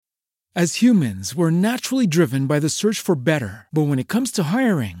As humans, we're naturally driven by the search for better. But when it comes to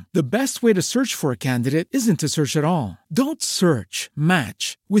hiring, the best way to search for a candidate isn't to search at all. Don't search,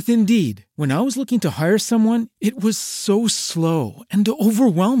 match with Indeed. When I was looking to hire someone, it was so slow and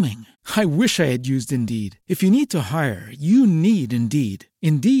overwhelming. I wish I had used Indeed. If you need to hire, you need Indeed.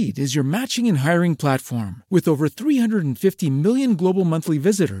 Indeed is your matching and hiring platform with over 350 million global monthly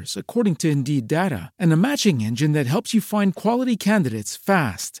visitors, according to Indeed data, and a matching engine that helps you find quality candidates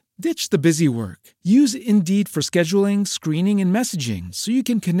fast. Ditch the busy work. Use Indeed for scheduling, screening, and messaging so you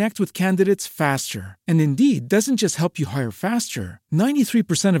can connect with candidates faster. And Indeed doesn't just help you hire faster.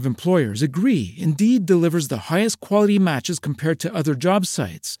 93% of employers agree Indeed delivers the highest quality matches compared to other job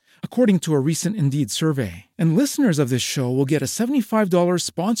sites, according to a recent Indeed survey. And listeners of this show will get a $75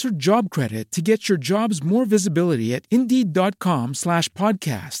 sponsored job credit to get your jobs more visibility at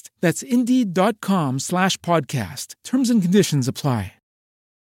Indeed.com/podcast. That's Indeed.com/podcast. Terms and conditions apply.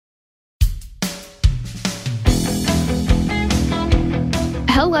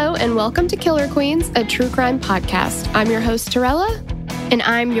 Hello and welcome to Killer Queens, a true crime podcast. I'm your host, Torella. And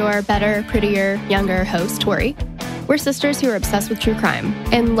I'm your better, prettier, younger host, Tori. We're sisters who are obsessed with true crime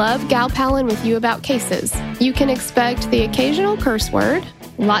and love gal-palin with you about cases. You can expect the occasional curse word,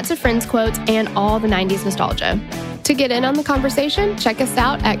 lots of Friends quotes, and all the 90s nostalgia. To get in on the conversation, check us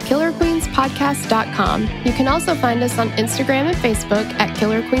out at killerqueenspodcast.com. You can also find us on Instagram and Facebook at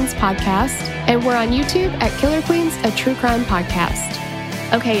Killer Queens Podcast, and we're on YouTube at Killer Queens, a true crime podcast.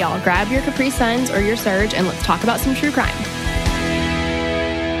 Okay, y'all, grab your Capri Suns or your Surge and let's talk about some true crime.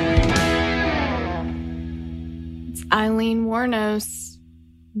 It's Aileen Wuornos.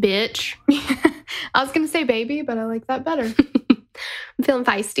 Bitch. I was going to say baby, but I like that better. I'm feeling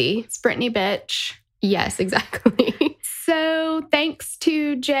feisty. It's Brittany bitch. Yes, exactly. So thanks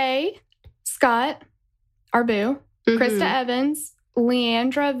to Jay, Scott, our boo, Krista Evans,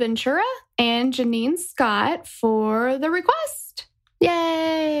 Leandra Ventura, and Janine Scott for the request.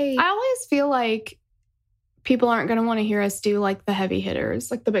 Yay! I always feel like people aren't going to want to hear us do like the heavy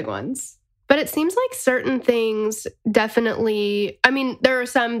hitters, like the big ones. But it seems like certain things definitely, I mean, there are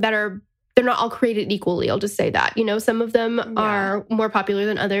some that they're not all created equally. I'll just say that. You know, some of them are more popular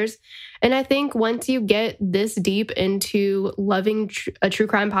than others. And I think once you get this deep into loving a true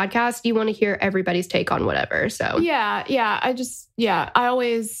crime podcast, you want to hear everybody's take on whatever. So I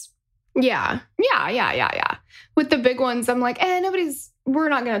always. Yeah. With the big ones, I'm like, we're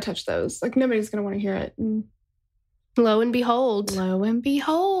not going to touch those. Like, nobody's going to want to hear it. And lo and behold.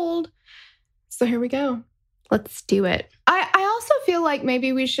 So here we go. Let's do it. I also feel like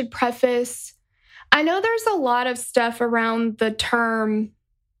maybe we should preface, I know there's a lot of stuff around the term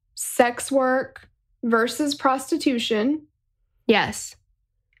sex work versus prostitution. Yes.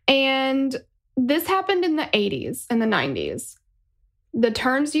 And this happened in the 80s and the 90s. The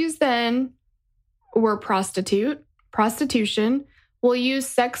terms used then were prostitution. We'll use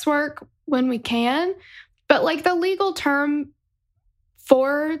sex work when we can, but like the legal term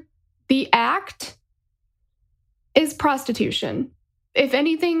for the act is prostitution. If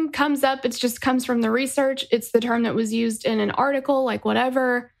anything comes up, it just comes from the research. It's the term that was used in an article, like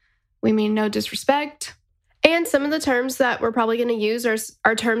whatever. We mean no disrespect. And some of the terms that we're probably going to use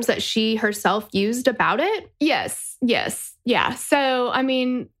are terms that she herself used about it. Yes. Yeah. So, I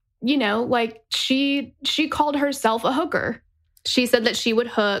mean, you know, like she called herself a hooker. She said that she would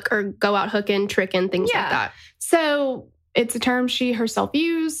hook or go out hooking, tricking, things like that. So it's a term she herself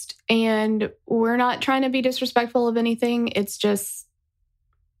used, and we're not trying to be disrespectful of anything. It's just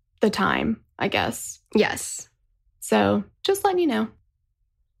the time, I guess. Yes. So just letting you know.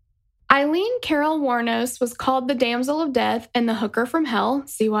 Aileen Carol Wuornos was called the Damsel of Death and the Hooker from Hell.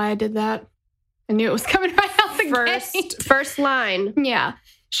 See why I did that? I knew it was coming right out the gate. First line. Yeah.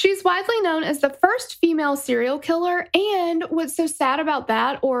 She's widely known as the first female serial killer. And what's so sad about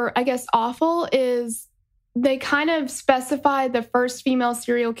that, or I guess awful, is they kind of specify the first female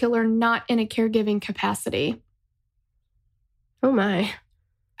serial killer not in a caregiving capacity. Oh my.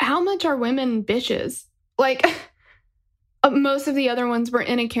 How much are women bitches? Like, most of the other ones were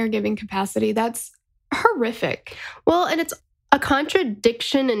in a caregiving capacity. That's horrific. Well, and it's a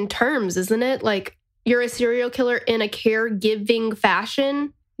contradiction in terms, isn't it? Like, you're a serial killer in a caregiving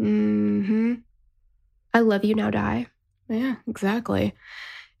fashion. Mm-hmm. I love you, now die. Yeah, exactly.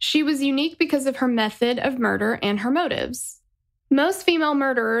 She was unique because of her method of murder and her motives. Most female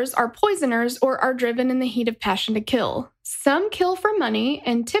murderers are poisoners or are driven in the heat of passion to kill. Some kill for money,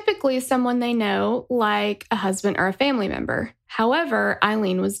 and typically someone they know, like a husband or a family member. However,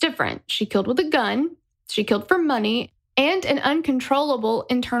 Aileen was different. She killed with a gun, she killed for money, and an uncontrollable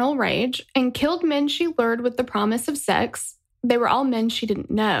internal rage, and killed men she lured with the promise of sex. They were all men she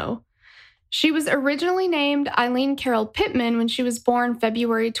didn't know. She was originally named Eileen Carol Pittman when she was born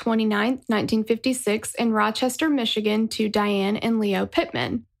February 29th, 1956 in Rochester, Michigan to Diane and Leo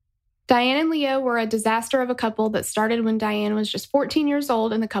Pittman. Diane and Leo were a disaster of a couple that started when Diane was just 14 years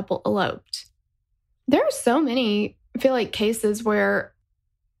old and the couple eloped. There are so many, I feel like, cases where,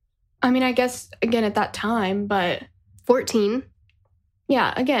 I guess, again, at that time, but... 14.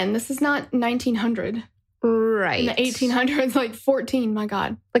 Yeah, again, this is not 1900. Right. In the 1800s, like 14, my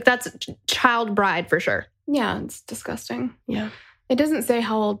God. Like, that's child bride for sure. Yeah, it's disgusting. Yeah. It doesn't say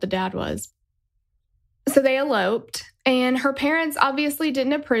how old the dad was. So they eloped, and her parents obviously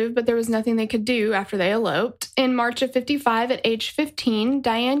didn't approve, but there was nothing they could do after they eloped. In March of 55, at age 15,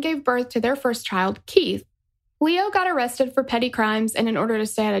 Diane gave birth to their first child, Keith. Leo got arrested for petty crimes, and in order to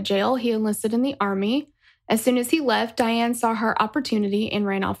stay out of jail, he enlisted in the Army. As soon as he left, Diane saw her opportunity and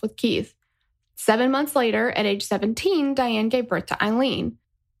ran off with Keith. 7 months later, at age 17, Diane gave birth to Eileen.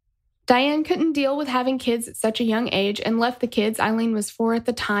 Diane couldn't deal with having kids at such a young age and left the kids Eileen was 4 at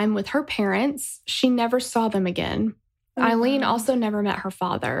the time with her parents. She never saw them again. Mm-hmm. Eileen also never met her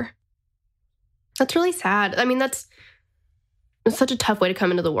father. That's really sad. I mean, it's such a tough way to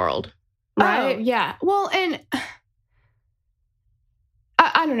come into the world, right? Oh, yeah. Well, and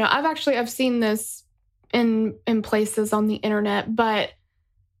I don't know. I've seen this in places on the internet, but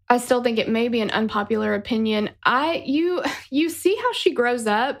I still think it may be an unpopular opinion. You see how she grows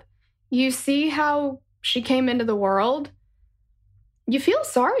up. You see how she came into the world. You feel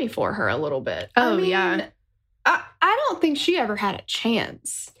sorry for her a little bit. Oh, yeah. I don't think she ever had a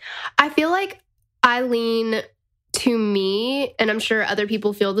chance. I feel like Eileen, to me, and I'm sure other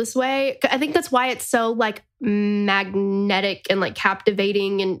people feel this way, I think that's why it's so, like, magnetic and, like,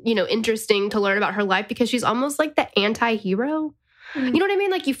 captivating and, interesting to learn about her life, because she's almost like the anti-hero. You know what I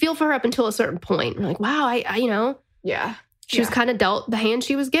mean? Like, you feel for her up until a certain point. You're like, wow, Yeah. She was kind of dealt the hand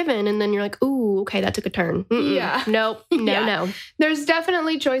she was given. And then you're like, ooh, okay, that took a turn. Mm-mm. Yeah. Nope. No. There's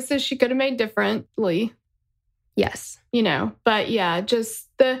definitely choices she could have made differently. Yes. But yeah,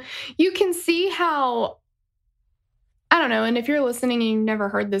 you can see how, I don't know. And if you're listening and you've never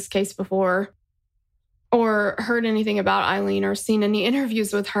heard this case before or heard anything about Eileen or seen any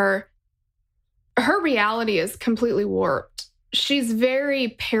interviews with her, her reality is completely warped. She's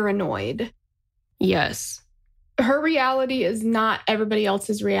very paranoid. Yes. Her reality is not everybody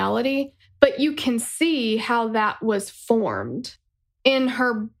else's reality, but you can see how that was formed in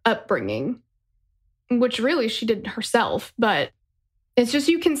her upbringing, which really she did herself, but it's just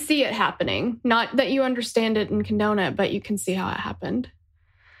you can see it happening. Not that you understand it and condone it, but you can see how it happened.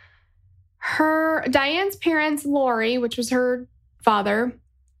 Diane's parents, Lori, which was her father,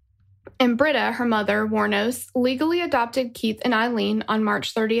 and Britta, her mother, Warnos, legally adopted Keith and Eileen on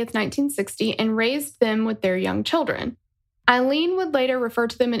March 30th, 1960, and raised them with their young children. Eileen would later refer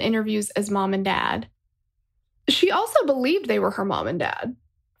to them in interviews as mom and dad. She also believed they were her mom and dad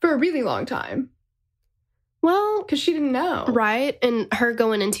for a really long time. Well, because she didn't know. Right. And her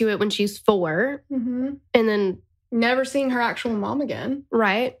going into it when she's 4. Mm-hmm. And then never seeing her actual mom again.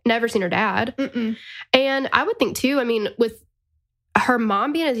 Right. Never seen her dad. Mm-mm. And I would think, too, with her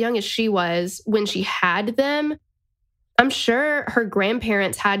mom being as young as she was when she had them, I'm sure her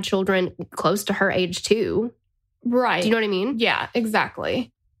grandparents had children close to her age, too. Right. Do you know what I mean? Yeah,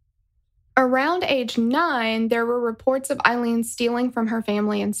 exactly. Around age 9, there were reports of Eileen stealing from her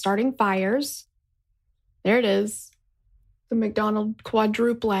family and starting fires. There it is. The McDonald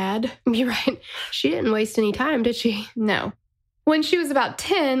quadruplad. You're right. She didn't waste any time, did she? No. When she was about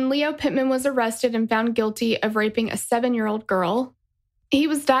 10, Leo Pittman was arrested and found guilty of raping a 7-year-old girl. He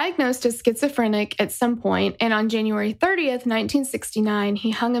was diagnosed as schizophrenic at some point, and on January 30th, 1969, he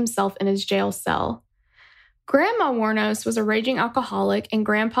hung himself in his jail cell. Grandma Warnos was a raging alcoholic, and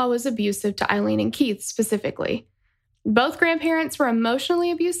Grandpa was abusive to Eileen and Keith specifically. Both grandparents were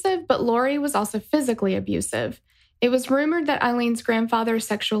emotionally abusive, but Lori was also physically abusive. It was rumored that Eileen's grandfather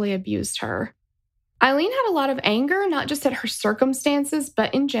sexually abused her. Eileen had a lot of anger, not just at her circumstances,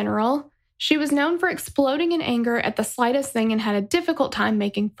 but in general. She was known for exploding in anger at the slightest thing and had a difficult time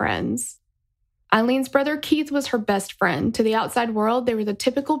making friends. Eileen's brother Keith was her best friend. To the outside world, they were the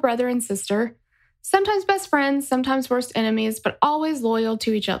typical brother and sister, sometimes best friends, sometimes worst enemies, but always loyal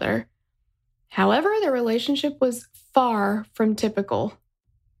to each other. However, their relationship was far from typical.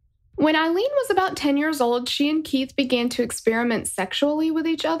 When Eileen was about 10 years old, she and Keith began to experiment sexually with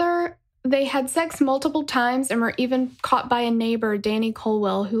each other. They had sex multiple times and were even caught by a neighbor, Danny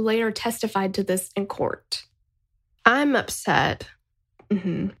Colwell, who later testified to this in court. I'm upset.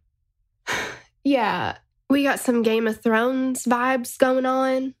 Mm-hmm. Yeah. We got some Game of Thrones vibes going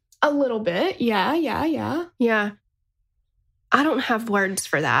on. A little bit. Yeah. Yeah. I don't have words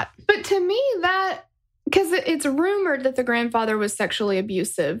for that. But to me, because it's rumored that the grandfather was sexually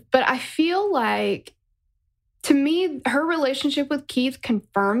abusive, but I feel like, to me, her relationship with Keith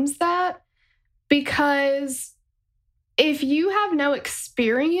confirms that, because if you have no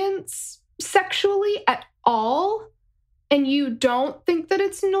experience sexually at all and you don't think that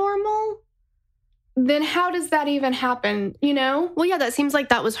it's normal, then how does that even happen, you know? Well, yeah, that seems like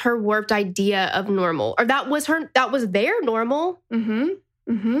that was her warped idea of normal, or that was their normal. Mm-hmm.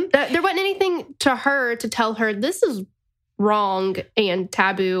 Mm-hmm. There wasn't anything to her to tell her this is wrong and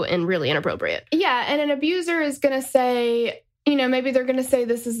taboo and really inappropriate. Yeah, and an abuser is going to say, you know, maybe they're going to say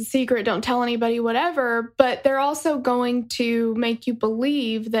this is a secret, don't tell anybody, whatever, but they're also going to make you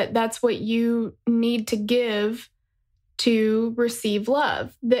believe that that's what you need to give to receive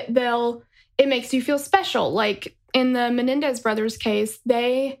love. That it makes you feel special. Like in the Menendez brothers case,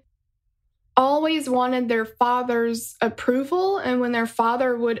 they always wanted their father's approval. And when their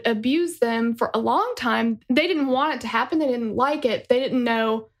father would abuse them for a long time, they didn't want it to happen. They didn't like it. They didn't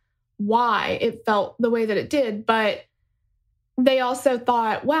know why it felt the way that it did. But they also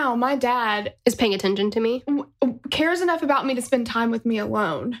thought, wow, my dad is paying attention to me, cares enough about me to spend time with me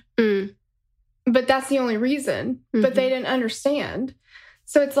alone. Mm. But that's the only reason. Mm-hmm. But they didn't understand.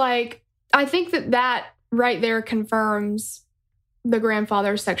 So it's like, I think that right there confirms the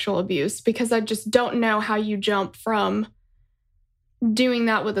grandfather's sexual abuse, because I just don't know how you jump from doing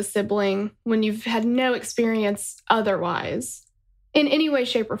that with a sibling when you've had no experience otherwise in any way,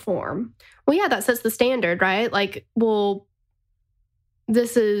 shape, or form. Well, yeah, that sets the standard, right? Like, well,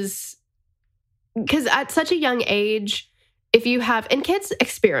 this is because at such a young age, if you have, and kids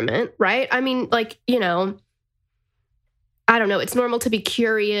experiment, right? I mean, like, you know, I don't know, it's normal to be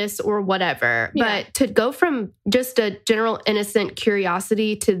curious or whatever, but to go from just a general innocent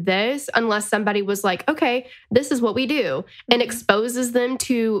curiosity to this, unless somebody was like, okay, this is what we do, and exposes them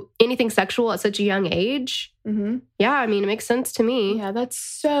to anything sexual at such a young age. Mm-hmm. Yeah, I mean, it makes sense to me. Yeah, that's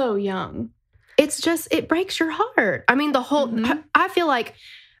so young. It's just, it breaks your heart. I mean, the whole, I feel like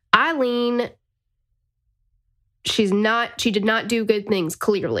Eileen, she did not do good things,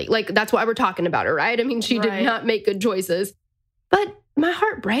 clearly. Like, that's why we're talking about her, right? I mean, she did not make good choices. But my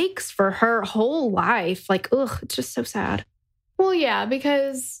heart breaks for her whole life. Like, ugh, it's just so sad. Well, yeah,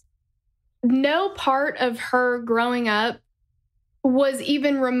 because no part of her growing up was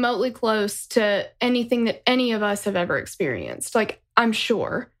even remotely close to anything that any of us have ever experienced. Like, I'm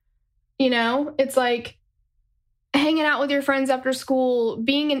sure. You know, it's like hanging out with your friends after school,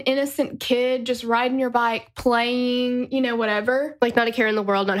 being an innocent kid, just riding your bike, playing, you know, whatever. Like, not a care in the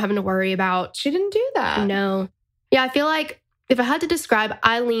world, not having to worry about. She didn't do that. No. Yeah, I feel like if I had to describe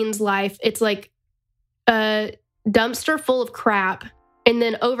Eileen's life, it's like a dumpster full of crap, and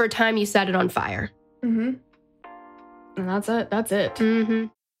then over time you set it on fire. Mm-hmm. And that's it. That's it. Mm-hmm.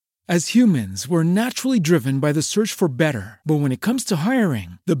 As humans, we're naturally driven by the search for better. But when it comes to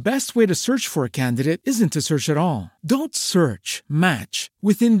hiring, the best way to search for a candidate isn't to search at all. Don't search, match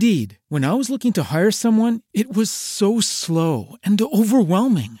with Indeed. When I was looking to hire someone, it was so slow and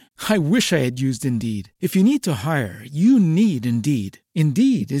overwhelming. I wish I had used Indeed. If you need to hire, you need Indeed.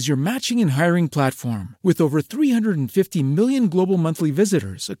 Indeed is your matching and hiring platform with over 350 million global monthly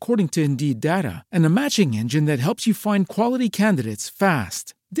visitors, according to Indeed data, and a matching engine that helps you find quality candidates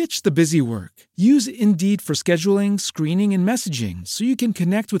fast. Ditch the busy work. Use Indeed for scheduling, screening, and messaging so you can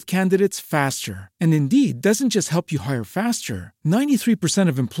connect with candidates faster. And Indeed doesn't just help you hire faster. 93%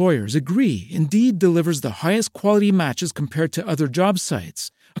 of employers agree Indeed delivers the highest quality matches compared to other job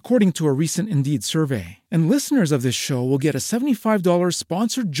sites, according to a recent Indeed survey. And listeners of this show will get a $75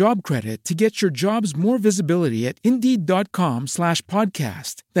 sponsored job credit to get your jobs more visibility at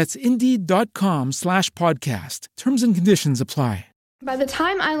Indeed.com/podcast. That's Indeed.com/podcast. Terms and conditions apply. By the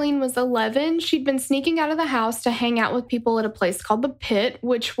time Eileen was 11, she'd been sneaking out of the house to hang out with people at a place called The Pit,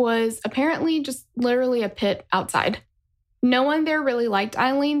 which was apparently just literally a pit outside. No one there really liked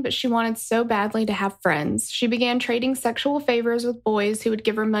Eileen, but she wanted so badly to have friends. She began trading sexual favors with boys who would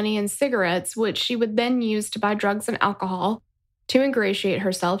give her money and cigarettes, which she would then use to buy drugs and alcohol to ingratiate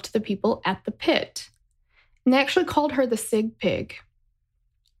herself to the people at The Pit. And they actually called her the Sig Pig.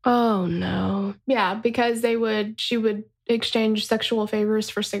 Oh, no. Yeah, because she would exchange sexual favors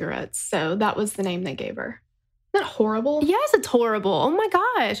for cigarettes. So that was the name they gave her. Isn't that horrible? Yes, it's horrible. Oh my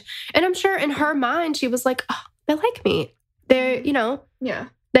gosh. And I'm sure in her mind, she was like, oh, they like me. They're, you know,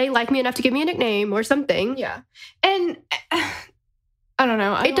 they like me enough to give me a nickname or something. Yeah. And I don't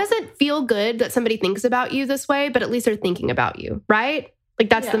know. It doesn't feel good that somebody thinks about you this way, but at least they're thinking about you, right? Like,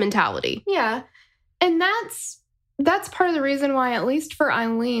 that's the mentality. Yeah. And that's part of the reason why, at least for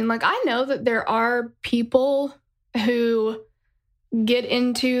Eileen, like, I know that there are people who get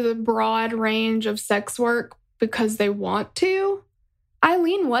into the broad range of sex work because they want to.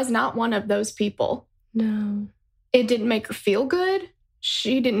 Eileen was not one of those people. No. It didn't make her feel good.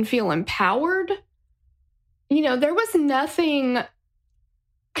 She didn't feel empowered. You know, there was nothing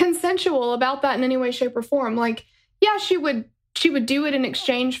consensual about that in any way, shape, or form. Like, yeah, she would do it in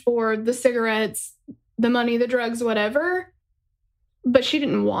exchange for the cigarettes, the money, the drugs, whatever, but she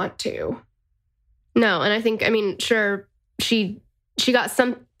didn't want to. No, and I think, I mean, sure, she got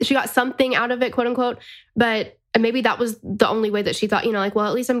something out of it, quote unquote, but maybe that was the only way that she thought, you know, like, well,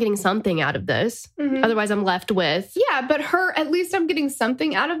 at least I'm getting something out of this. Mm-hmm. Otherwise, I'm left with. Yeah, but her, at least I'm getting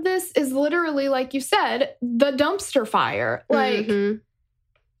something out of this, is literally, like you said, the dumpster fire. Like,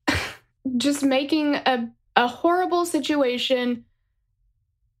 just making a horrible situation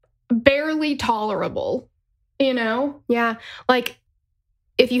barely tolerable, you know? Yeah. Like,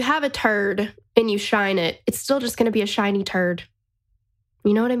 if you have a turd and you shine it, it's still just going to be a shiny turd.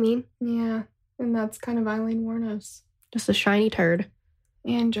 You know what I mean? Yeah. And that's kind of Eileen Wuornos. Just a shiny turd.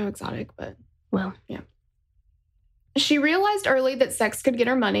 And Joe Exotic, but... Well, yeah. She realized early that sex could get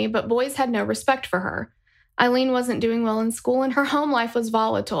her money, but boys had no respect for her. Eileen wasn't doing well in school, and her home life was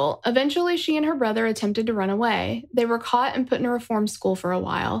volatile. Eventually, she and her brother attempted to run away. They were caught and put in a reform school for a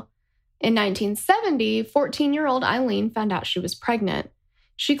while. In 1970, 14-year-old Eileen found out she was pregnant.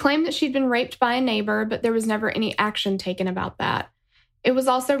 She claimed that she'd been raped by a neighbor, but there was never any action taken about that. It was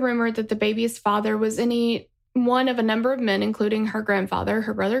also rumored that the baby's father was one of a number of men, including her grandfather,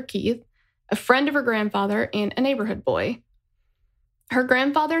 her brother Keith, a friend of her grandfather, and a neighborhood boy. Her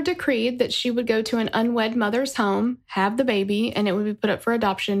grandfather decreed that she would go to an unwed mother's home, have the baby, and it would be put up for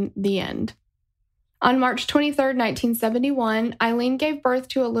adoption, the end. On March 23rd, 1971, Eileen gave birth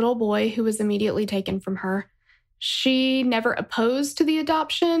to a little boy who was immediately taken from her. She never opposed to the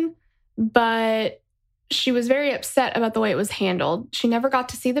adoption, but she was very upset about the way it was handled. She never got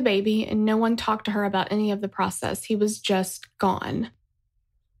to see the baby, and no one talked to her about any of the process. He was just gone.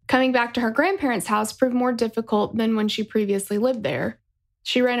 Coming back to her grandparents' house proved more difficult than when she previously lived there.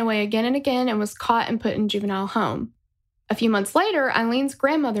 She ran away again and again and was caught and put in juvenile home. A few months later, Eileen's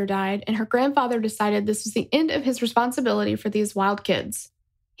grandmother died, and her grandfather decided this was the end of his responsibility for these wild kids.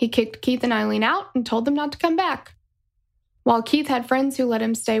 He kicked Keith and Eileen out and told them not to come back. While Keith had friends who let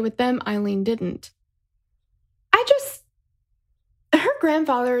him stay with them, Eileen didn't. Her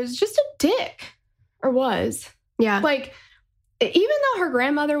grandfather is just a dick. Or was. Yeah. Like, even though her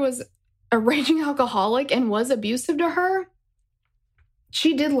grandmother was a raging alcoholic and was abusive to her,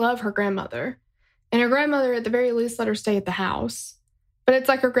 she did love her grandmother. And her grandmother, at the very least, let her stay at the house. But it's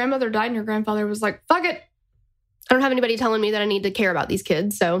like her grandmother died and her grandfather was like, fuck it. I don't have anybody telling me that I need to care about these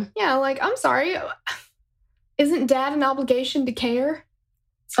kids, so. Yeah, like, I'm sorry. Isn't dad an obligation to care?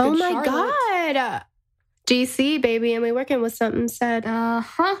 Oh my God. GC, baby, and we working with something said.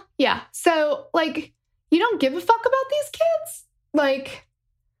 Yeah. So, like, you don't give a fuck about these kids? Like,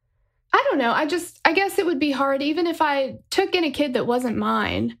 I don't know. I guess it would be hard even if I took in a kid that wasn't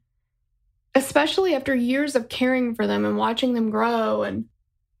mine, especially after years of caring for them and watching them grow. And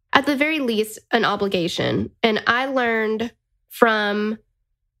at the very least, an obligation. And I learned from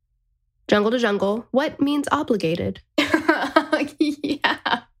Jungle to Jungle what means obligated.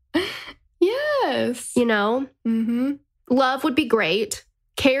 Yeah. Yes. You know? Mm-hmm. Love would be great.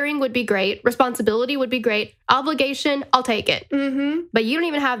 Caring would be great. Responsibility would be great. Obligation, I'll take it. Mm-hmm. But you don't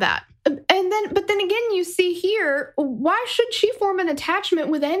even have that. But then again, you see here, why should she form an attachment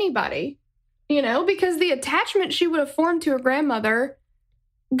with anybody? You know, because the attachment she would have formed to her grandmother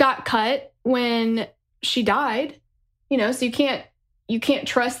got cut when she died. You know, so you can't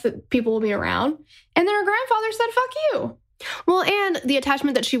trust that people will be around. And then her grandfather said, fuck you. Well, and the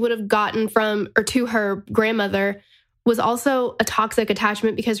attachment that she would have gotten from or to her grandmother was also a toxic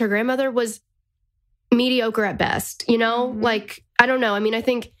attachment because her grandmother was mediocre at best, you know? Mm-hmm. Like, I don't know. I mean, I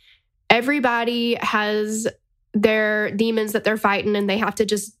think everybody has their demons that they're fighting and they have to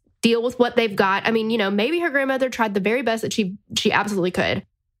just deal with what they've got. I mean, you know, maybe her grandmother tried the very best that she absolutely could.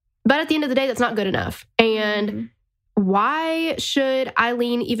 But at the end of the day, that's not good enough. And why should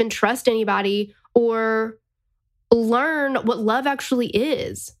Eileen even trust anybody or learn what love actually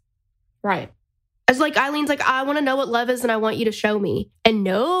is? Right. It's like Eileen's like, I want to know what love is and I want you to show me. And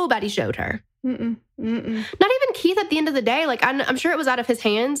nobody showed her. Mm-mm. Mm-mm. Not even Keith at the end of the day. Like, I'm sure it was out of his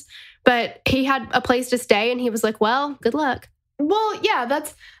hands, but he had a place to stay and he was like, well, good luck. Well, yeah,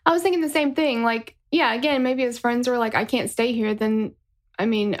 I was thinking the same thing. Like, yeah, again, maybe his friends were like, I can't stay here. Then, I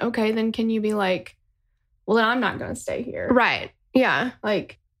mean, okay, then can you be like, well, then I'm not going to stay here. Right. Yeah.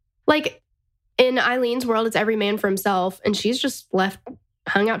 Like in Eileen's world, it's every man for himself. And she's just left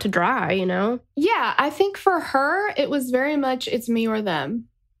hung out to dry, you know? Yeah, I think for her, it was very much it's me or them,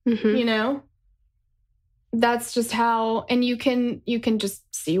 you know? That's just how, and you can just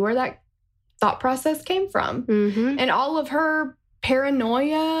see where that thought process came from. And all of her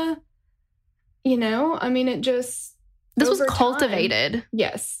paranoia, you know, I mean, it just... This was cultivated.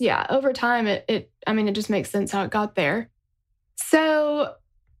 Yes. Yeah. Over time, it just makes sense how it got there. So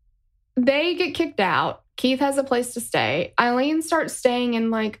they get kicked out. Keith has a place to stay. Eileen starts staying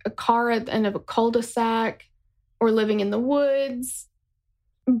in like a car at the end of a cul-de-sac or living in the woods.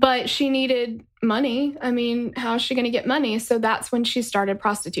 But she needed money. I mean, how is she going to get money? So that's when she started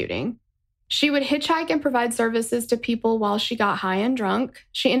prostituting. She would hitchhike and provide services to people while she got high and drunk.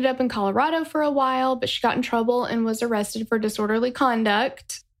 She ended up in Colorado for a while, but she got in trouble and was arrested for disorderly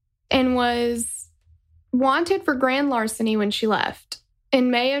conduct and was wanted for grand larceny when she left. In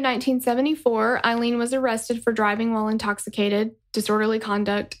May of 1974, Eileen was arrested for driving while intoxicated, disorderly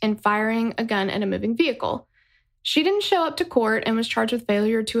conduct, and firing a gun at a moving vehicle. She didn't show up to court and was charged with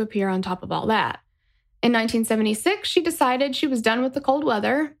failure to appear on top of all that. In 1976, she decided she was done with the cold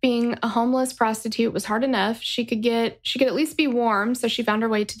weather. Being a homeless prostitute was hard enough. She could at least be warm, so she found her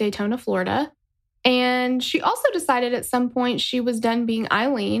way to Daytona, Florida. And she also decided at some point she was done being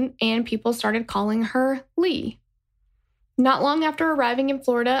Eileen, and people started calling her Lee. Not long after arriving in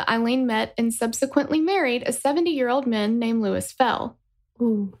Florida, Eileen met and subsequently married a 70-year-old man named Louis Fell.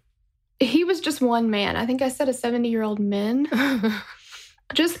 Ooh. He was just one man. I think I said a 70-year-old man.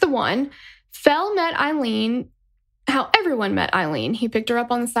 Just the one. Fell met Eileen how everyone met Eileen. He picked her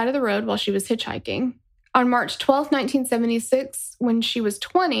up on the side of the road while she was hitchhiking. On March 12, 1976, when she was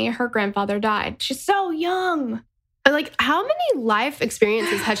 20, her grandfather died. She's so young. Like, how many life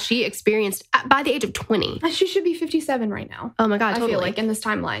experiences has she experienced by the age of 20? She should be 57 right now. Oh my God, totally. I feel like in this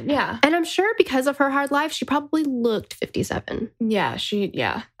timeline, yeah. And I'm sure because of her hard life, she probably looked 57. Yeah,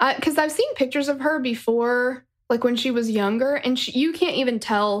 because I've seen pictures of her before, like when she was younger, and you can't even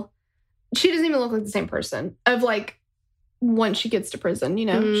tell. She doesn't even look like the same person of like once she gets to prison, you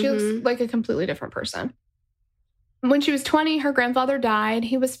know? She looks like a completely different person. When she was 20, her grandfather died.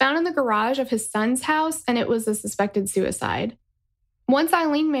 He was found in the garage of his son's house, and it was a suspected suicide. Once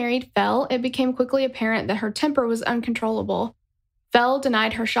Eileen married Fell, it became quickly apparent that her temper was uncontrollable. Fell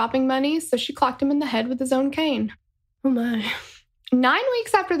denied her shopping money, so she clocked him in the head with his own cane. Oh my. 9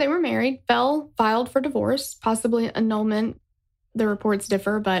 weeks after they were married, Fell filed for divorce, possibly annulment. The reports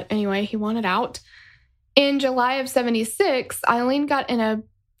differ, but anyway, he wanted out. In July of 76, Eileen got in a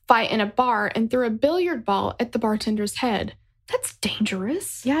fight in a bar and threw a billiard ball at the bartender's head. That's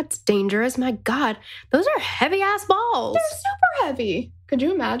dangerous. Yeah, it's dangerous. My God, those are heavy-ass balls. They're super heavy. Could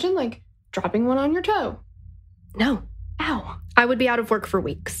you imagine, like, dropping one on your toe? No. Ow. I would be out of work for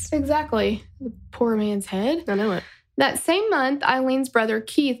weeks. Exactly. The poor man's head. I know it. That same month, Eileen's brother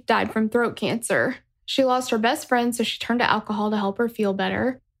Keith died from throat cancer. She lost her best friend, so she turned to alcohol to help her feel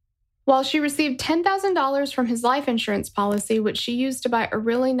better. While she received $10,000 from his life insurance policy, which she used to buy a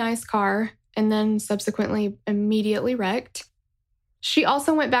really nice car and then subsequently immediately wrecked, she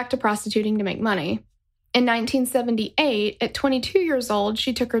also went back to prostituting to make money. In 1978, at 22 years old,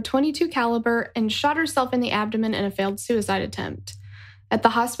 she took her .22 caliber and shot herself in the abdomen in a failed suicide attempt. At the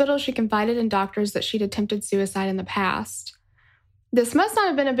hospital, she confided in doctors that she'd attempted suicide in the past. This must not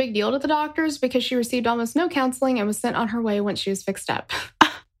have been a big deal to the doctors because she received almost no counseling and was sent on her way once she was fixed up.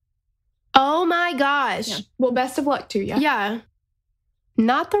 Oh my gosh. Yeah. Well, best of luck to you. Yeah.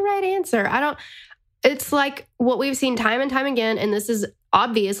 Not the right answer. It's like what we've seen time and time again, and this is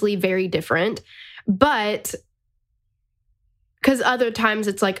obviously very different, but because other times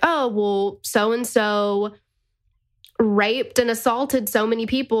it's like, oh, well, so-and-so raped and assaulted so many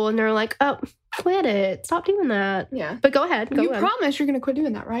people, and they're like, oh, quit it. Stop doing that. Yeah. But go ahead. You promise you're going to quit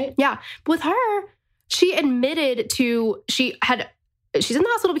doing that, right? Yeah. With her, she admitted she's in the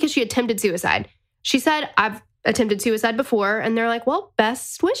hospital because she attempted suicide. She said, I've attempted suicide before. And they're like, well,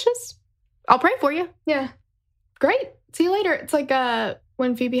 best wishes. I'll pray for you. Yeah. Great. See you later. It's like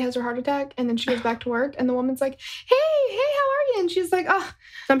when Phoebe has her heart attack and then she goes back to work and the woman's like, hey, how are you? And she's like, oh,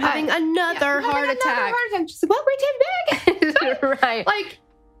 I'm having another heart attack. She's like, well, pretend back. Right. Like,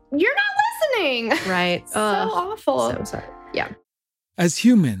 you're not listening. Right. So awful. So sorry. Yeah. As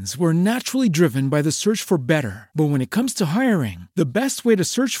humans, we're naturally driven by the search for better. But when it comes to hiring, the best way to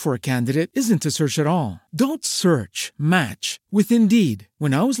search for a candidate isn't to search at all. Don't search, match with Indeed.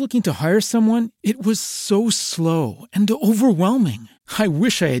 When I was looking to hire someone, it was so slow and overwhelming. I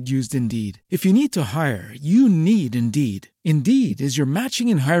wish I had used Indeed. If you need to hire, you need Indeed. Indeed is your matching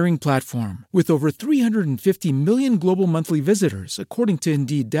and hiring platform with over 350 million global monthly visitors, according to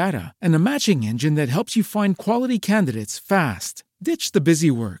Indeed data, and a matching engine that helps you find quality candidates fast. Ditch the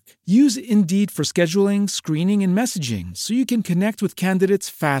busy work. Use Indeed for scheduling, screening, and messaging so you can connect with candidates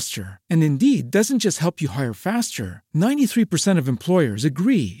faster. And Indeed doesn't just help you hire faster. 93% of employers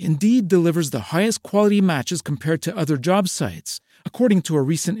agree Indeed delivers the highest quality matches compared to other job sites, according to a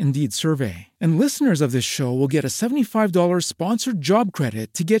recent Indeed survey. And listeners of this show will get a $75 sponsored job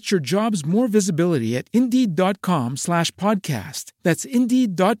credit to get your jobs more visibility at Indeed.com/podcast. That's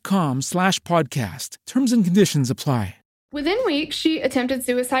Indeed.com/podcast. Terms and conditions apply. Within weeks, she attempted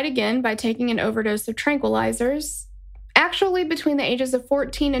suicide again by taking an overdose of tranquilizers. Actually, between the ages of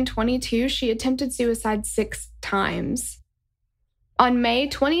 14 and 22, she attempted suicide 6 times. On May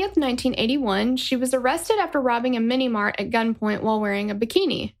 20th, 1981, she was arrested after robbing a mini-mart at gunpoint while wearing a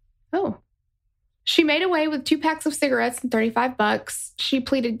bikini. Oh. She made away with 2 packs of cigarettes and $35. She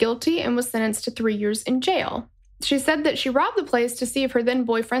pleaded guilty and was sentenced to 3 years in jail. She said that she robbed the place to see if her then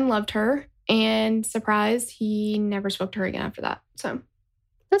boyfriend loved her. And surprise, he never spoke to her again after that. So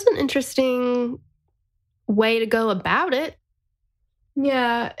that's an interesting way to go about it.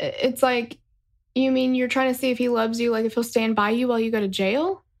 Yeah, it's like, you mean you're trying to see if he loves you, like if he'll stand by you while you go to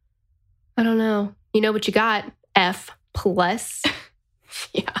jail? I don't know. You know what you got, F+.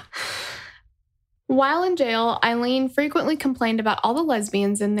 Yeah. While in jail, Eileen frequently complained about all the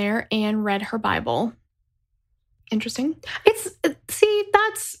lesbians in there and read her Bible. Interesting.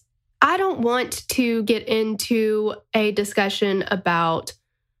 I don't want to get into a discussion about,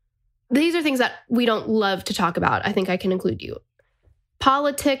 these are things that we don't love to talk about. I think I can include you.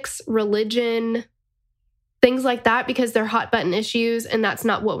 Politics, religion, things like that, because they're hot button issues and that's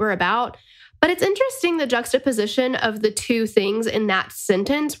not what we're about. But it's interesting, the juxtaposition of the two things in that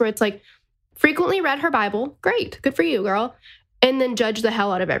sentence where it's like, frequently read her Bible. Great. Good for you, girl. And then judge the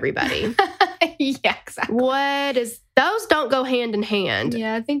hell out of everybody. Yeah, exactly. Those don't go hand in hand.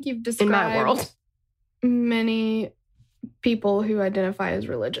 Yeah, I think you've described in my world many people who identify as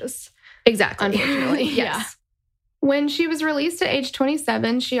religious. Exactly. Unfortunately. Yes. Yeah. When she was released at age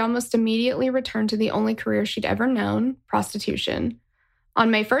 27, she almost immediately returned to the only career she'd ever known, prostitution.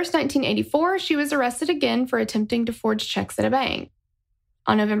 On May 1st, 1984, she was arrested again for attempting to forge checks at a bank.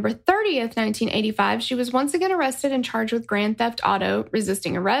 On November 30th, 1985, she was once again arrested and charged with grand theft auto,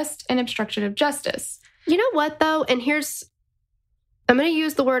 resisting arrest, and obstruction of justice. You know what, though? And I'm going to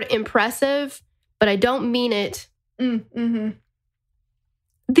use the word impressive, but I don't mean it. Mm-hmm.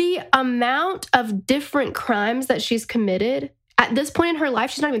 The amount of different crimes that she's committed at this point in her life,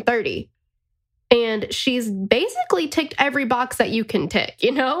 she's not even 30. And she's basically ticked every box that you can tick,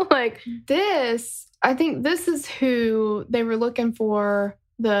 you know? Like this, I think this is who they were looking for,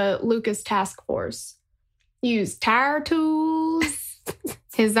 the Lucas Task Force. Used tire tools,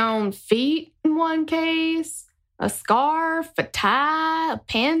 his own feet in one case, a scarf, a tie, a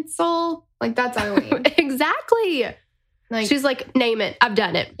pencil. Like, that's Eileen. Exactly. Like, she's like, name it. I've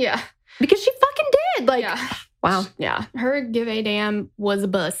done it. Yeah. Because she fucking did. Like, yeah. Wow. Yeah. Her give a damn was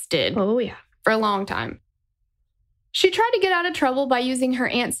busted. Oh, yeah. For a long time. She tried to get out of trouble by using her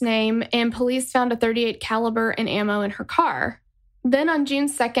aunt's name, and police found a .38 caliber and ammo in her car. Then on June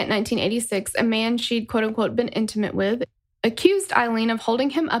 2nd, 1986, a man she'd quote-unquote been intimate with accused Eileen of holding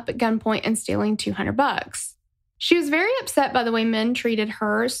him up at gunpoint and stealing $200. She was very upset by the way men treated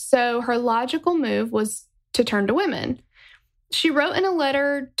her, so her logical move was to turn to women. She wrote in a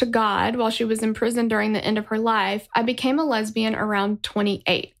letter to God while she was in prison during the end of her life, "I became a lesbian around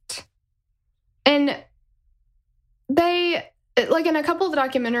 28. And they, like in a couple of the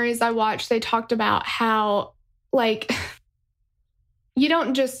documentaries I watched, they talked about how, like, you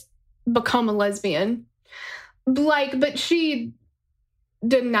don't just become a lesbian. Like, but she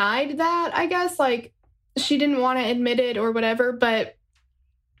denied that, I guess. Like, she didn't want to admit it or whatever, but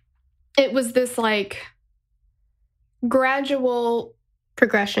it was this, like, gradual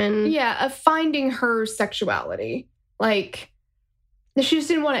progression. Yeah, of finding her sexuality. Like, she just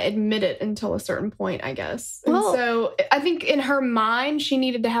didn't want to admit it until a certain point, I guess. And so I think in her mind, she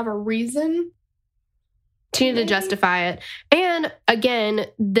needed to have a reason. She needed to justify it. And again,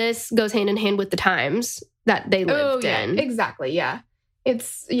 this goes hand in hand with the times that they lived in. Exactly, yeah. It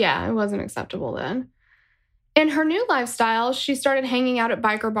wasn't acceptable then. In her new lifestyle, she started hanging out at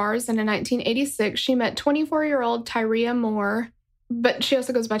biker bars, and in 1986, she met 24-year-old Tyria Moore, but she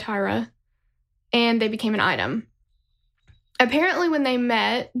also goes by Tyra, and they became an item. Apparently, when they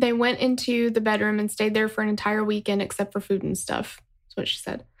met, they went into the bedroom and stayed there for an entire weekend except for food and stuff. That's what she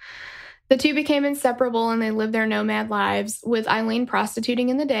said. The two became inseparable, and they lived their nomad lives, with Eileen prostituting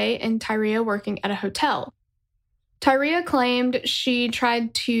in the day and Tyria working at a hotel. Tyria claimed she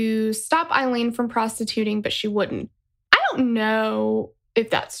tried to stop Eileen from prostituting, but she wouldn't. I don't know if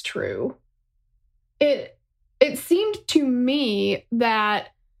that's true. it seemed to me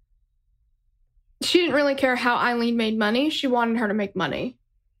that she didn't really care how Eileen made money. She wanted her to make money.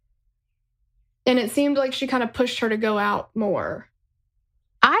 And it seemed like she kind of pushed her to go out more.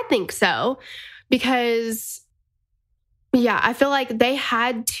 I think so, because, yeah, I feel like they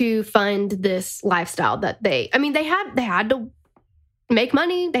had to fund this lifestyle that they had to make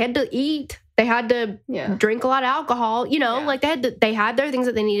money. They had to eat. They had to drink a lot of alcohol. Like they had their things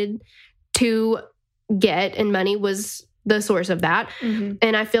that they needed to get, and money was the source of that. Mm-hmm.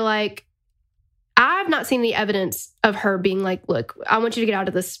 And I feel like I've not seen the evidence of her being like, look, I want you to get out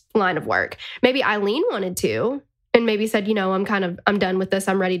of this line of work. Maybe Eileen wanted to, and maybe said, I'm done with this.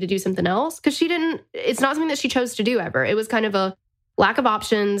 I'm ready to do something else. Because it's not something that she chose to do ever. It was kind of a lack of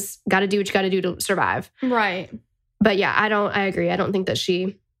options. Got to do what you got to do to survive. Right. But yeah, I agree. I don't think that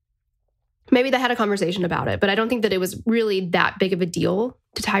maybe they had a conversation about it, but I don't think that it was really that big of a deal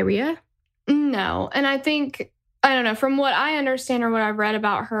to Tyria. No. And I think, I don't know, from what I understand or what I've read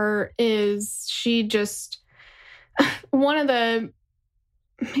about her is she just, maybe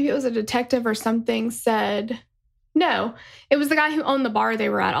it was a detective or something said, no, it was the guy who owned the bar they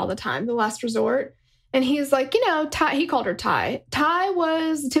were at all the time, The Last Resort. And he's like, Ty, he called her Ty. Ty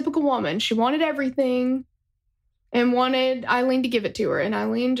was a typical woman. She wanted everything and wanted Eileen to give it to her. And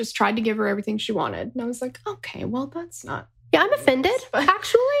Eileen just tried to give her everything she wanted. And I was like, okay, well, that's not. Yeah, I'm offended,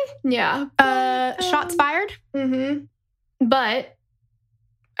 actually. Yeah. Shots fired. Mm-hmm. But,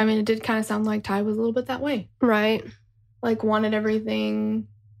 it did kind of sound like Ty was a little bit that way. Right. Like, wanted everything.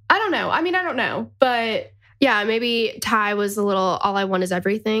 I don't know. I don't know. But... yeah, maybe Ty was a little, all I want is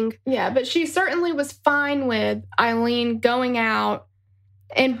everything. Yeah, but she certainly was fine with Eileen going out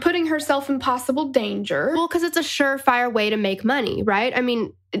and putting herself in possible danger. Well, because it's a surefire way to make money, right?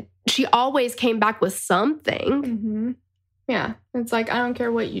 She always came back with something. Mm-hmm. Yeah, it's like, I don't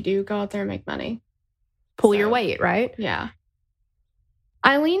care what you do, go out there and make money. Pull your weight, right? Yeah.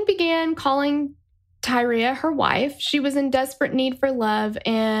 Eileen began calling Tyria her wife. She was in desperate need for love,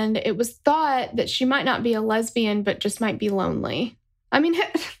 and it was thought that she might not be a lesbian, but just might be lonely.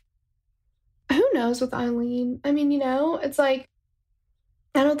 Who knows with Eileen? It's like,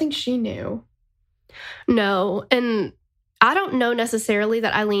 I don't think she knew. No, and I don't know necessarily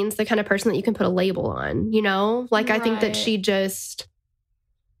that Eileen's the kind of person that you can put a label on, Like, right. I think that she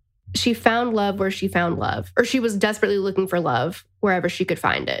found love where she found love, or she was desperately looking for love wherever she could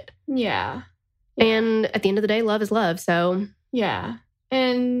find it. Yeah. And at the end of the day, love is love, so. Yeah.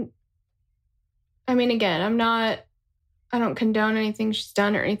 And, again, I don't condone anything she's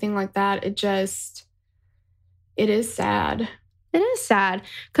done or anything like that. It is sad. It is sad,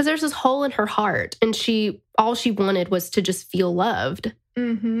 because there's this hole in her heart, and all she wanted was to just feel loved.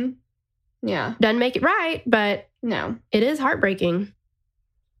 Mm-hmm. Yeah. Doesn't make it right, but no, it is heartbreaking.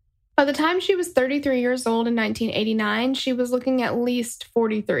 By the time she was 33 years old in 1989, she was looking at least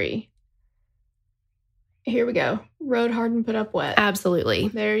 43. Here we go. Rode hard and put up wet. Absolutely.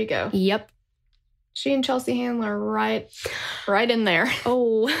 There you go. Yep. She and Chelsea Handler right in there.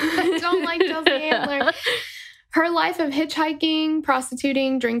 Oh. I don't like Chelsea Handler. Her life of hitchhiking,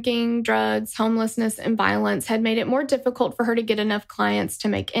 prostituting, drinking, drugs, homelessness, and violence had made it more difficult for her to get enough clients to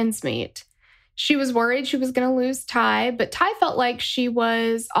make ends meet. She was worried she was going to lose Ty, but Ty felt like she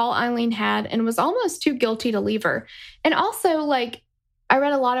was all Eileen had and was almost too guilty to leave her. And also, I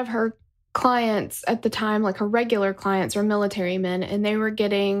read a lot of her clients at the time, her regular clients were military men, and they were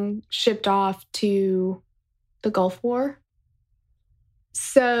getting shipped off to the Gulf War.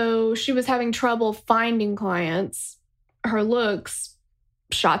 So she was having trouble finding clients. Her looks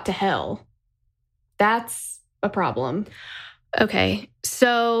shot to hell. That's a problem. Okay.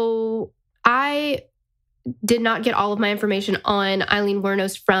 So I did not get all of my information on Eileen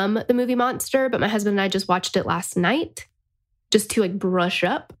Wuornos from the movie Monster, but my husband and I just watched it last night just to brush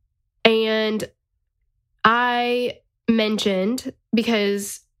up. And I mentioned,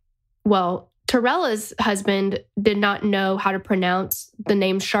 because, Tarella's husband did not know how to pronounce the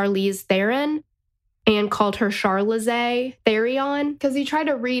name Charlize Theron and called her Charlize Therion. Because he tried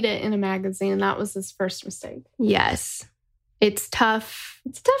to read it in a magazine, and that was his first mistake. Yes. It's tough.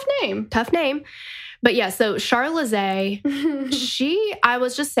 It's a tough name. Tough name. But yeah, so Charlize, I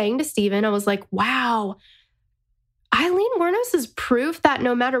was just saying to Steven, I was like, wow, Eileen Wuornos is proof that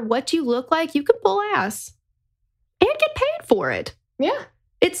no matter what you look like, you can pull ass and get paid for it. Yeah.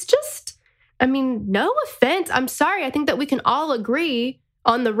 It's just, no offense. I'm sorry. I think that we can all agree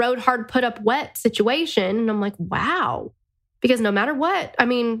on the rode hard, put up wet situation. And I'm like, wow. Because no matter what,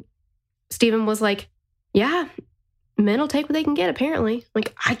 Steven was like, yeah, men will take what they can get, apparently.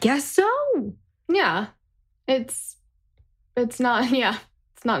 Like, I guess so. Yeah. It's not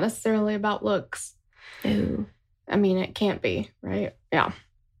necessarily about looks. Ew. I mean, it can't be, right? Yeah.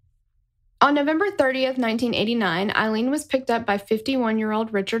 On November 30th, 1989, Eileen was picked up by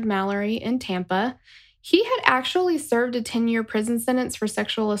 51-year-old Richard Mallory in Tampa. He had actually served a 10-year prison sentence for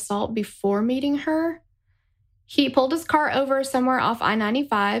sexual assault before meeting her. He pulled his car over somewhere off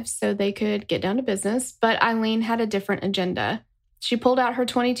I-95 so they could get down to business, but Eileen had a different agenda. She pulled out her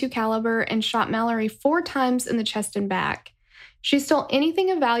 .22 caliber and shot Mallory 4 times in the chest and back. She stole anything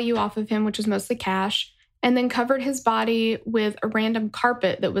of value off of him, which was mostly cash, and then covered his body with a random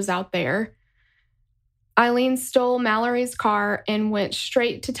carpet that was out there. Eileen stole Mallory's car and went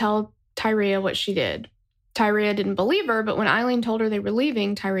straight to tell Tyria what she did. Tyria didn't believe her, but when Eileen told her they were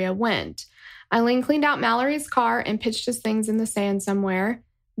leaving, Tyria went. Eileen cleaned out Mallory's car and pitched his things in the sand somewhere.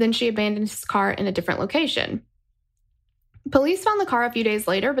 Then she abandoned his car in a different location. Police found the car a few days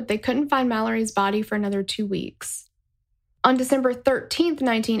later, but they couldn't find Mallory's body for another 2 weeks. On December 13th,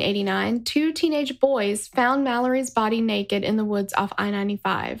 1989, 2 teenage boys found Mallory's body naked in the woods off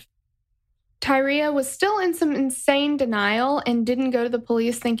I-95. Tyria was still in some insane denial and didn't go to the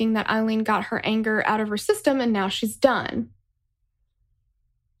police thinking that Eileen got her anger out of her system and now she's done.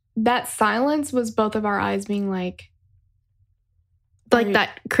 That silence was both of our eyes being like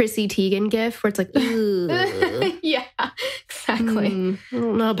that Chrissy Teigen gif where it's like, ooh. Yeah, exactly. I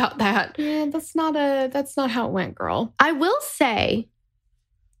don't know about that. Yeah, that's not how it went, girl. I will say,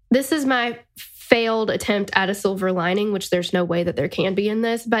 this is my failed attempt at a silver lining, which there's no way that there can be in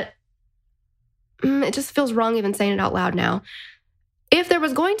this, but it just feels wrong even saying it out loud now. If there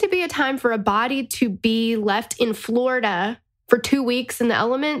was going to be a time for a body to be left in Florida for 2 weeks in the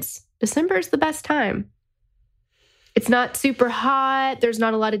elements, December is the best time. It's not super hot. There's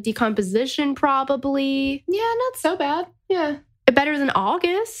not a lot of decomposition, probably. Yeah, not so bad. Yeah. Better than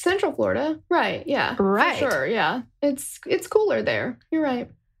August. Central Florida. Right, yeah. Right. For sure, yeah. It's cooler there. You're right.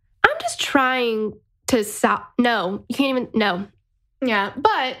 I'm just trying to No, you can't even... No. Yeah,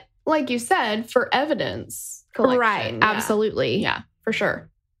 but like you said, for evidence collection. Right, yeah. Absolutely. Yeah, for sure.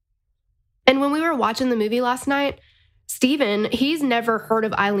 And when we were watching the movie last night, Steven, he's never heard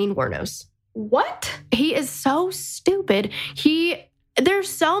of Eileen Wuornos. What? He is so stupid. There's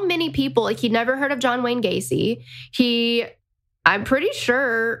so many people, like he'd never heard of John Wayne Gacy. I'm pretty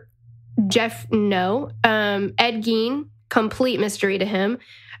sure Ed Gein, complete mystery to him.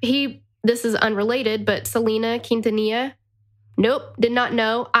 This is unrelated, but Selena Quintanilla, nope, did not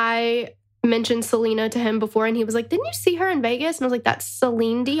know. I mentioned Selena to him before and he was like, didn't you see her in Vegas? And I was like, that's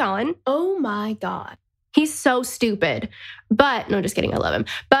Celine Dion. Oh my God. He's so stupid. But, no, just kidding. I love him.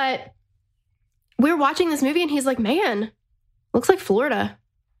 But we were watching this movie and he's like, man, looks like Florida.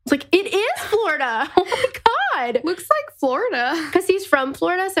 It's like, it is Florida. Oh my God. Looks like Florida. Because he's from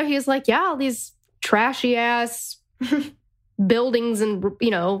Florida. So he's like, yeah, all these trashy ass buildings and,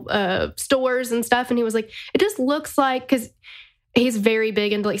 stores and stuff. And he was like, it just looks like, because he's very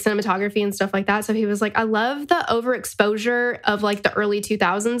big into like cinematography and stuff like that. So he was like, I love the overexposure of like the early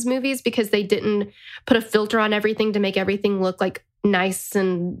 2000s movies because they didn't put a filter on everything to make everything look like nice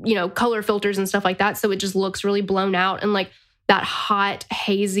and, color filters and stuff like that. So it just looks really blown out and like that hot,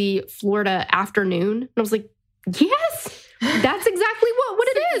 hazy Florida afternoon. And I was like, yes, that's exactly what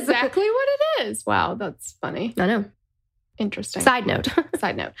it is. Exactly what it is. Wow, that's funny. I know. Interesting. Side note.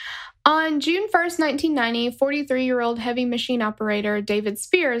 On June 1st, 1990, 43-year-old heavy machine operator David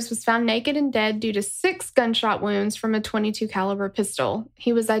Spears was found naked and dead due to 6 gunshot wounds from a .22 caliber pistol.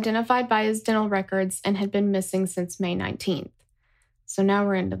 He was identified by his dental records and had been missing since May 19th. So now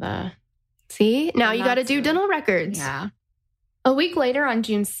we're into the... See? Now you got to do dental records. Yeah. A week later, on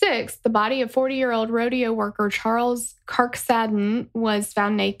June 6th, the body of 40-year-old rodeo worker Charles Karksadden was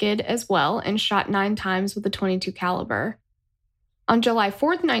found naked as well and shot 9 times with a .22 caliber. On July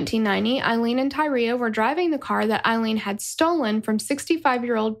 4th, 1990, Eileen and Tyria were driving the car that Eileen had stolen from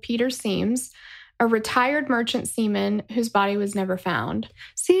 65-year-old Peter Seams, a retired merchant seaman whose body was never found.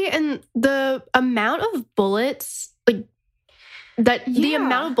 See, and the amount of bullets, the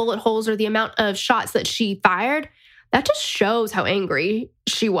amount of bullet holes or the amount of shots that she fired, that just shows how angry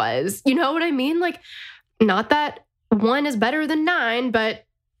she was. You know what I mean? Like, not that 1 is better than 9, but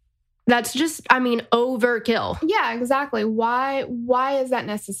that's just, overkill. Yeah, exactly. Why is that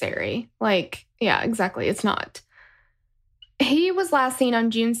necessary? Yeah, exactly. It's not. He was last seen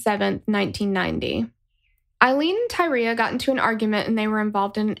on June 7th, 1990. Eileen and Tyria got into an argument and they were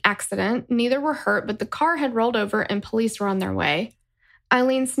involved in an accident. Neither were hurt, but the car had rolled over and police were on their way.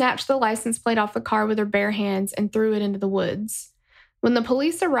 Eileen snatched the license plate off the car with her bare hands and threw it into the woods. When the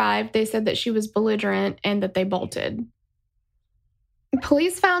police arrived, they said that she was belligerent and that they bolted.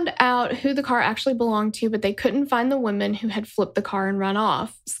 Police found out who the car actually belonged to, but they couldn't find the women who had flipped the car and run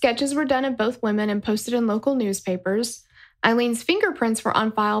off. Sketches were done of both women and posted in local newspapers. Eileen's fingerprints were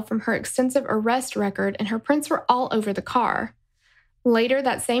on file from her extensive arrest record, and her prints were all over the car. Later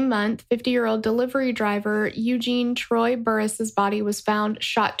that same month, 50-year-old delivery driver Eugene Troy Burris's body was found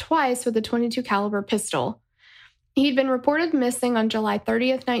shot twice with a .22 caliber pistol. He'd been reported missing on July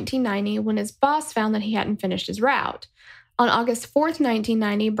 30th, 1990, when his boss found that he hadn't finished his route. On August 4th,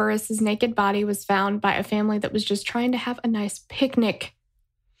 1990, Burris's naked body was found by a family that was just trying to have a nice picnic.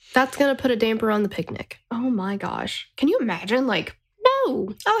 That's going to put a damper on the picnic. Oh my gosh. Can you imagine? Like, No.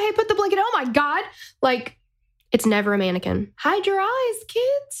 oh, hey, put the blanket. Oh my God. Like, It's never a mannequin. hide your eyes,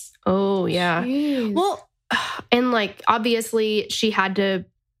 kids. Oh, yeah. Jeez. Well, and like, obviously, she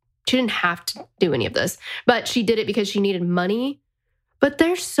didn't have to do any of this, but she did it because she needed money. But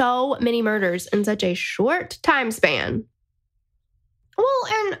there's so many murders in such a short time span. Well,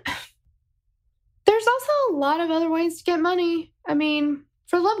 and there's also a lot of other ways to get money. I mean,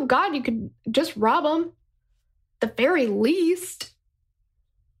 for the love of God, you could just rob them. The very least.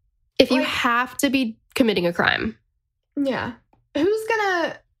 If you Like- have to be committing a crime. Yeah. Who's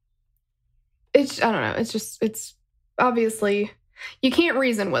gonna... I don't know. It's obviously... You can't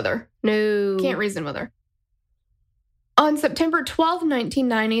reason with her. No. Can't reason with her. On September 12,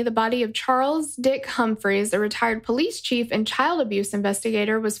 1990, the body of Charles Dick Humphreys, a retired police chief and child abuse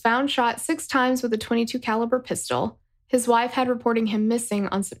investigator, was found shot 6 times with a .22 caliber pistol. His wife had reporting him missing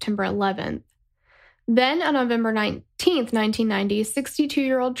on September 11th. Then, on November 19th, 1990,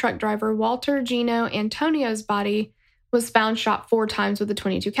 62-year-old truck driver Walter Gino Antonio's body was found shot 4 times with a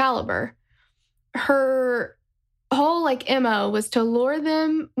 .22 caliber. Her whole MO was to lure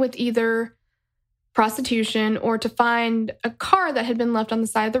them with either prostitution or to find a car that had been left on the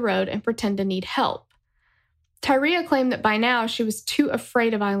side of the road and pretend to need help. Tyria claimed that by now she was too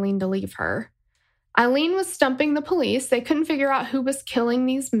afraid of Eileen to leave her. Eileen was stumping the police. They couldn't figure out who was killing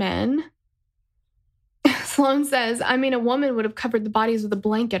these men. Sloan says, I mean, a woman would have covered the bodies with a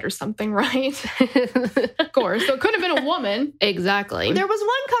blanket or something, right? Of course. So it couldn't have been a woman. Exactly. There was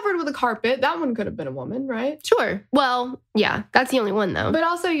one covered with a carpet. That one could have been a woman, right? Sure. Well, yeah, that's the only one, though. But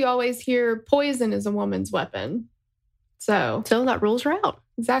also, you always hear poison is a woman's weapon. So that rules her out.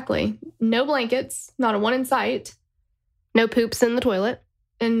 exactly. No blankets, not a one in sight, No poops in the toilet.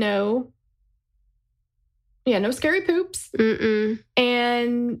 and no scary poops, Mm-mm.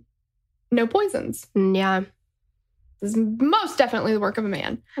 and no poisons. Yeah, This is most definitely the work of a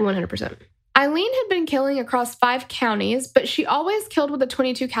man. 100%. Eileen had been killing across 5 counties, but she always killed with a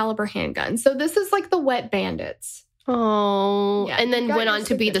 .22 caliber handgun. So this is like the wet bandits. Oh, Yeah, and then you got went your on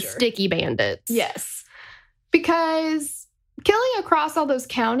to be the signature. sticky bandits. Yes. Because killing across all those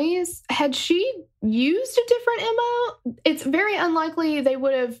counties, had she used a different MO, it's very unlikely they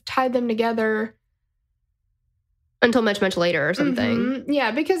would have tied them together. Until much, much later or something. Mhm.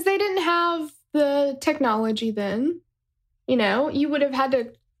 Yeah, because they didn't have the technology then. You know, you would have had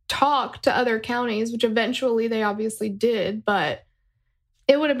to talk to other counties, which eventually they obviously did, but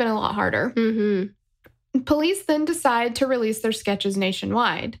it would have been a lot harder. Mm-hmm. Police then decide to release their sketches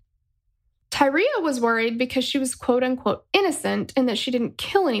nationwide. Tyria was worried because she was quote unquote innocent and that she didn't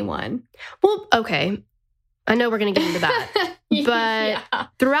kill anyone. Well, okay. I know we're going to get into that. But yeah.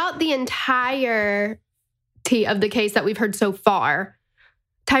 throughout the entirety of the case that we've heard so far,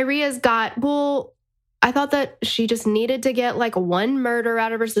 Tyria's got, I thought that she just needed to get one murder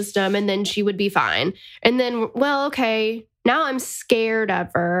out of her system and then she would be fine. And then, okay, now I'm scared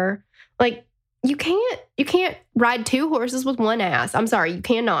of her. You can't ride 2 horses with one ass. I'm sorry, you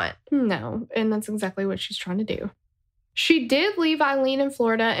cannot. No, and that's exactly what she's trying to do. She did leave Eileen in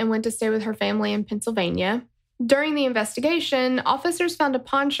Florida and went to stay with her family in Pennsylvania. During the investigation, officers found a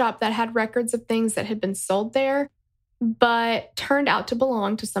pawn shop that had records of things that had been sold there, but turned out to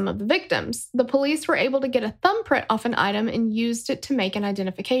belong to some of the victims. The police were able to get a thumbprint off an item and used it to make an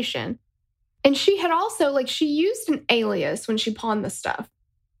identification. And she had also, she used an alias when she pawned the stuff.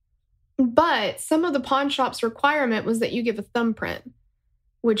 But some of the pawn shop's requirement was that you give a thumbprint,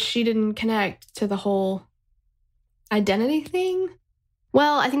 which she didn't connect to the whole identity thing.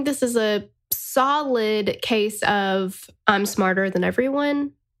 Well, I think this is a solid case of I'm smarter than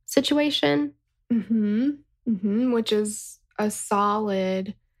everyone situation. Which is a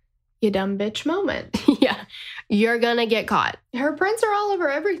solid you dumb bitch moment. Yeah, you're gonna get caught. Her prints are all over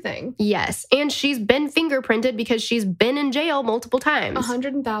everything. Yes, and she's been fingerprinted because she's been in jail multiple times.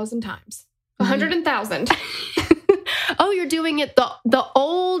 100,000 times. 100,000. Oh, you're doing it the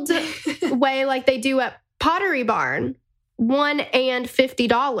old way, like they do at Pottery Barn. $1 and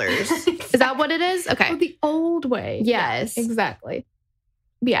 $50. Is that what it is? Okay. Oh, the old way. Yes. Yeah, exactly.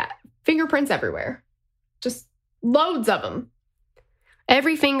 Yeah, fingerprints everywhere. Just loads of them.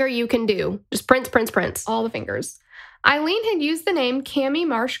 Every finger you can do. Just prints. All the fingers. Eileen had used the name Cammie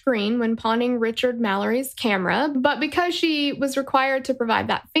Marsh Green when pawning Richard Mallory's camera, but because she was required to provide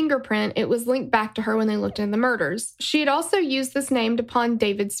that fingerprint, it was linked back to her when they looked into the murders. She had also used this name to pawn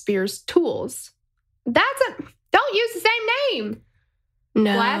David Spears' tools. Don't use the same name.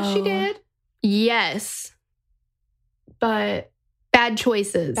 No. Glad she did. Yes. But bad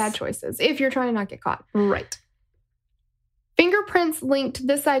choices. If you're trying to not get caught. Right. Fingerprints linked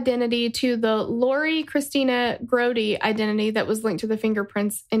this identity to the Lori Christina Grody identity that was linked to the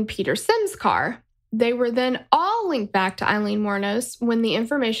fingerprints in Peter Sims' car. They were then all linked back to Eileen Wuornos when the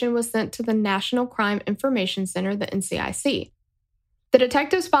information was sent to the National Crime Information Center, the NCIC. The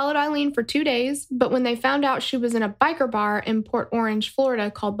detectives followed Eileen for 2 days, but when they found out she was in a biker bar in Port Orange,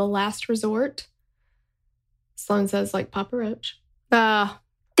 Florida called The Last Resort, Sloan says, like Papa Roach. Damn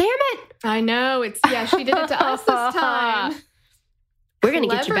it! I know. She did it to us this time. We're going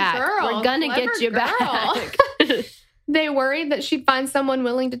to get you back. Girl. We're going to get you back. They worried that she'd find someone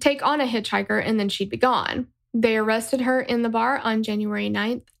willing to take on a hitchhiker and then she'd be gone. They arrested her in the bar on January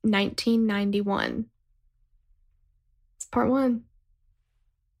 9th, 1991. It's part 1.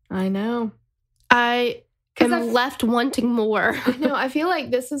 I know. I am left wanting more. I know. I feel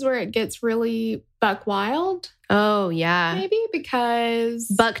like this is where it gets really buck wild. Oh, yeah. Maybe because...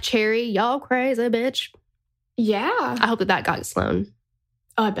 Buck Cherry, y'all crazy, bitch. Yeah. I hope that got Sloan.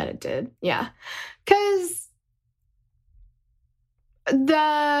 Oh, I bet it did. Yeah. Because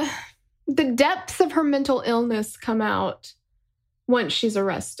the depths of her mental illness come out once she's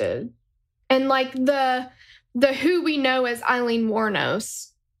arrested. And like the who we know as Eileen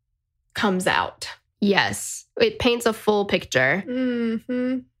Wuornos comes out. Yes. It paints a full picture.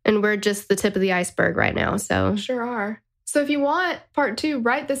 Mm-hmm. And we're just the tip of the iceberg right now. So sure are. So if you want part 2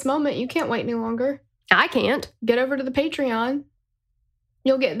 right this moment, you can't wait any longer. I can't. Get over to the Patreon.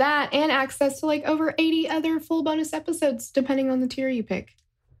 You'll get that and access to like over 80 other full bonus episodes, depending on the tier you pick.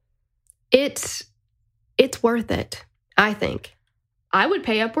 It's worth it, I think. I would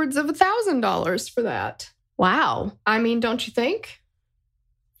pay upwards of $1,000 for that. Wow. I mean, don't you think?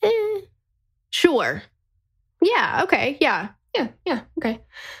 Sure. Yeah, okay, yeah. Yeah, okay.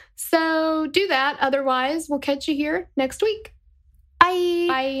 So do that. Otherwise, we'll catch you here next week. Bye.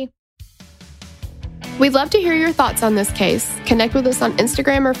 Bye. We'd love to hear your thoughts on this case. Connect with us on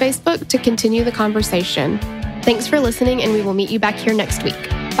Instagram or Facebook to continue the conversation. Thanks for listening, and we will meet you back here next week.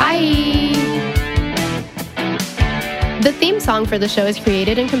 Bye! The theme song for the show is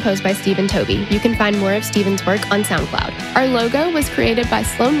created and composed by Stephen Toby. You can find more of Stephen's work on SoundCloud. Our logo was created by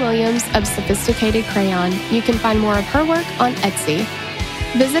Sloan Williams of Sophisticated Crayon. You can find more of her work on Etsy.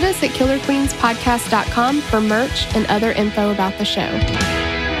 Visit us at KillerQueensPodcast.com for merch and other info about the show.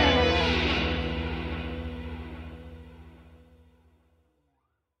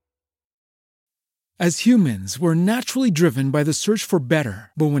 As humans, we're naturally driven by the search for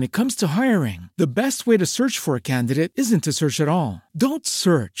better. But when it comes to hiring, the best way to search for a candidate isn't to search at all. Don't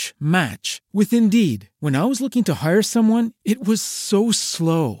search, match with Indeed. When I was looking to hire someone, it was so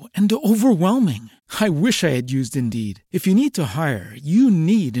slow and overwhelming. I wish I had used Indeed. If you need to hire, you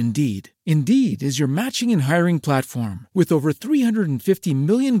need Indeed. Indeed is your matching and hiring platform with over 350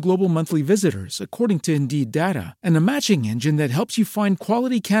 million global monthly visitors, according to Indeed data, and a matching engine that helps you find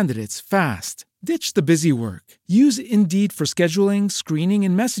quality candidates fast. Ditch the busy work. Use Indeed for scheduling, screening,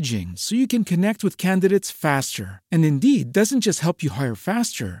 and messaging so you can connect with candidates faster. And Indeed doesn't just help you hire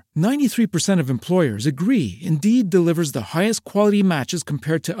faster. 93% of employers agree Indeed delivers the highest quality matches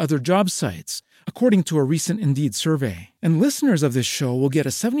compared to other job sites, according to a recent Indeed survey. And listeners of this show will get a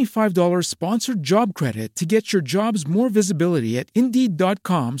 $75 sponsored job credit to get your jobs more visibility at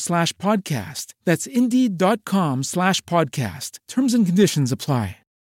Indeed.com/podcast. That's Indeed.com/podcast. Terms and conditions apply.